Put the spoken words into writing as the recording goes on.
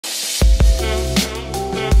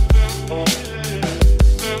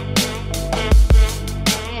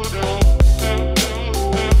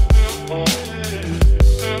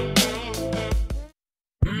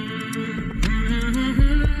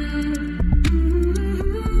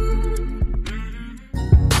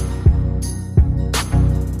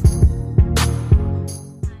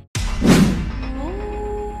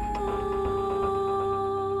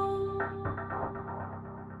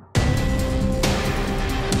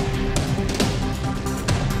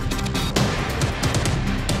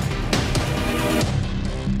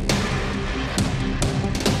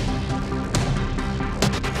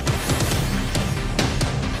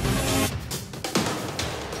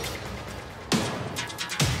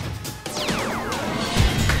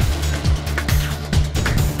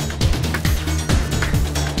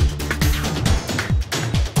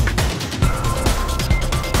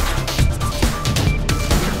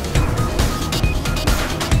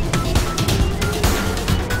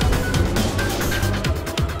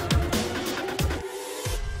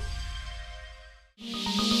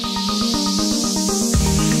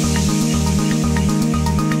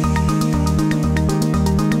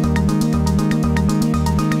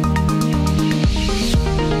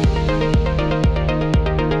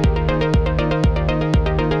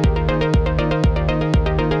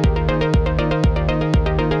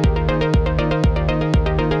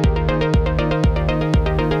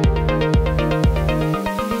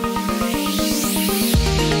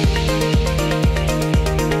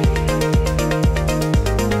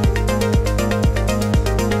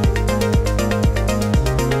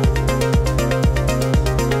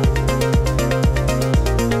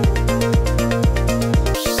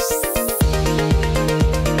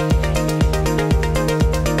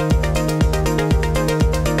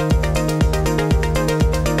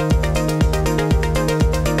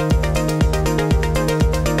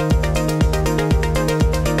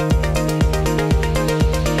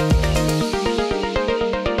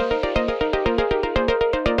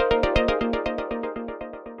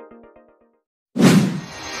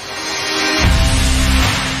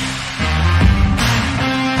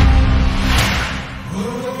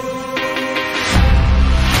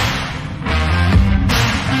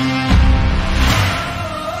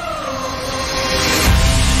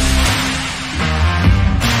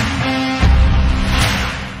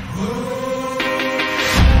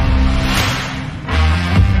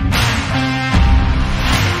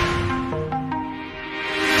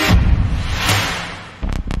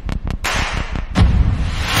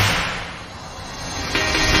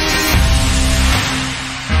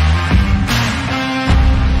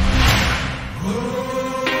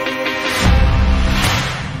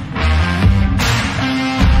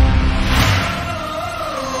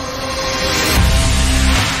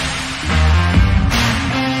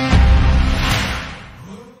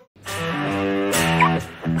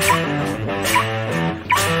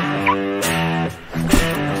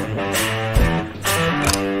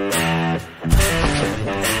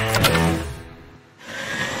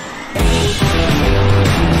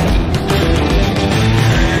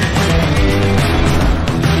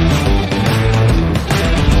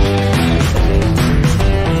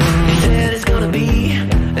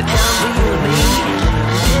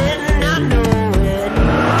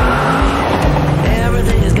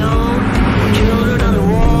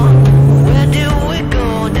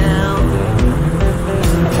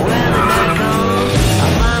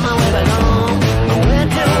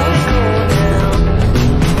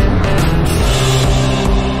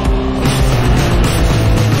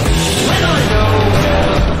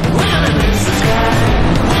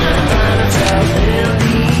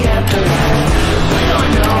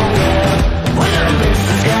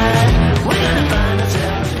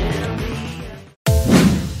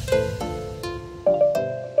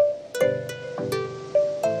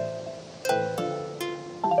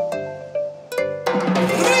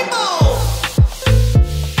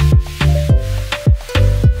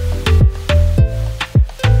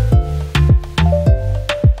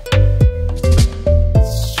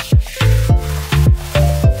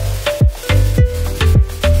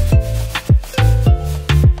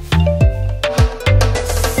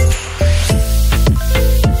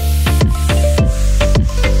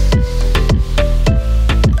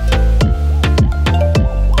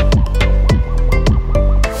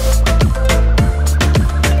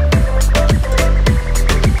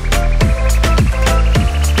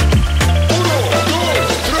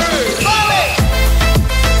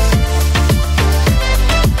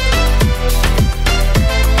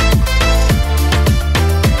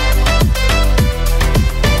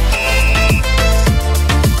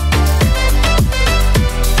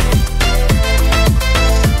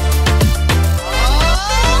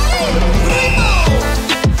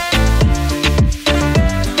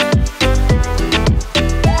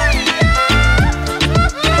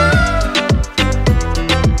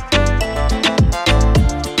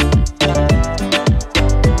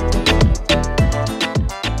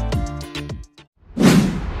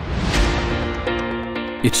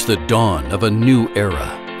It's the dawn of a new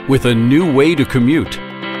era with a new way to commute.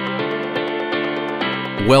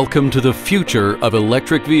 Welcome to the future of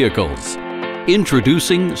electric vehicles.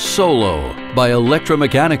 Introducing Solo by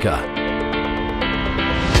Meccanica.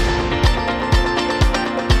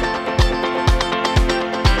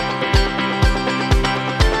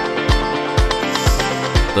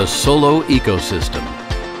 The Solo ecosystem.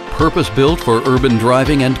 Purpose-built for urban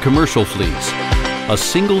driving and commercial fleets. A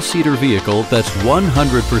single-seater vehicle that's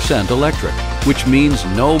 100% electric, which means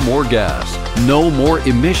no more gas, no more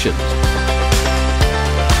emissions.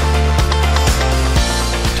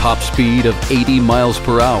 Top speed of 80 miles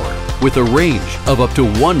per hour with a range of up to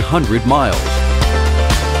 100 miles.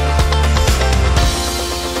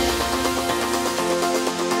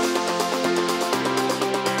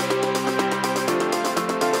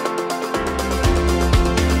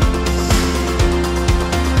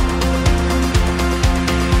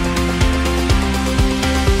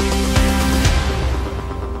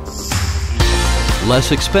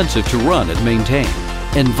 Less expensive to run and maintain,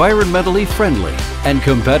 environmentally friendly, and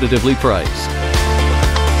competitively priced.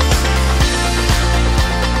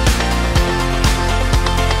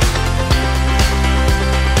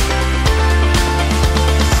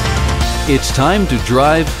 It's time to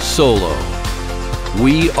drive Solo.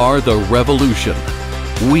 We are the revolution.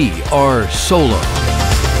 We are Solo.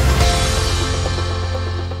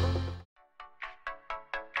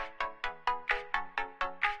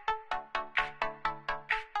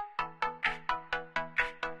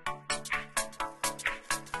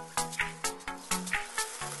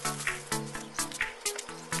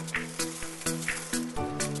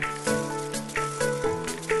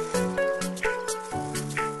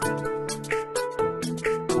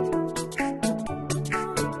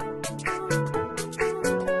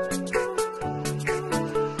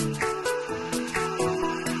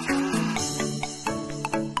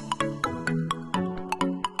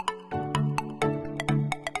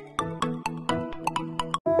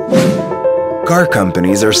 Car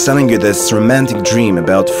companies are selling you this romantic dream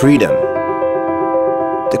about freedom,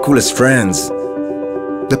 the coolest friends,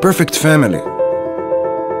 the perfect family,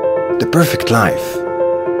 the perfect life.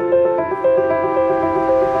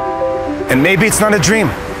 And maybe it's not a dream,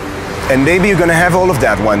 and maybe you're gonna have all of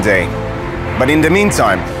that one day. But in the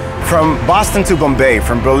meantime, from Boston to Bombay,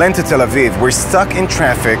 from Berlin to Tel Aviv, we're stuck in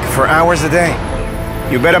traffic for hours a day.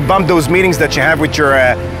 You better bump those meetings that you have with your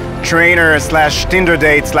trainer slash Tinder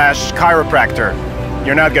date slash chiropractor.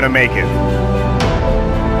 You're not gonna make it.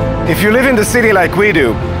 If you live in the city like we do,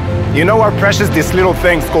 you know how precious these little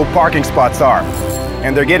things called parking spots are.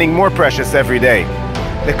 And they're getting more precious every day.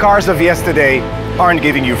 The cars of yesterday aren't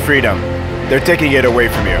giving you freedom. They're taking it away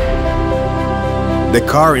from you. The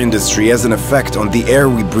car industry has an effect on the air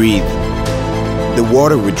we breathe, the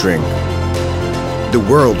water we drink, the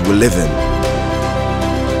world we live in.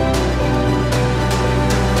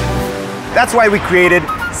 That's why we created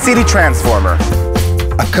City Transformer,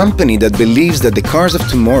 a company that believes that the cars of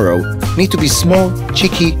tomorrow need to be small,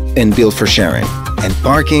 cheeky, and built for sharing. And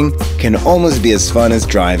parking can almost be as fun as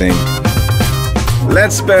driving.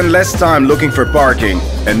 Let's spend less time looking for parking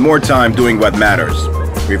and more time doing what matters.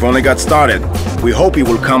 We've only got started. We hope you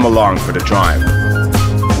will come along for the drive.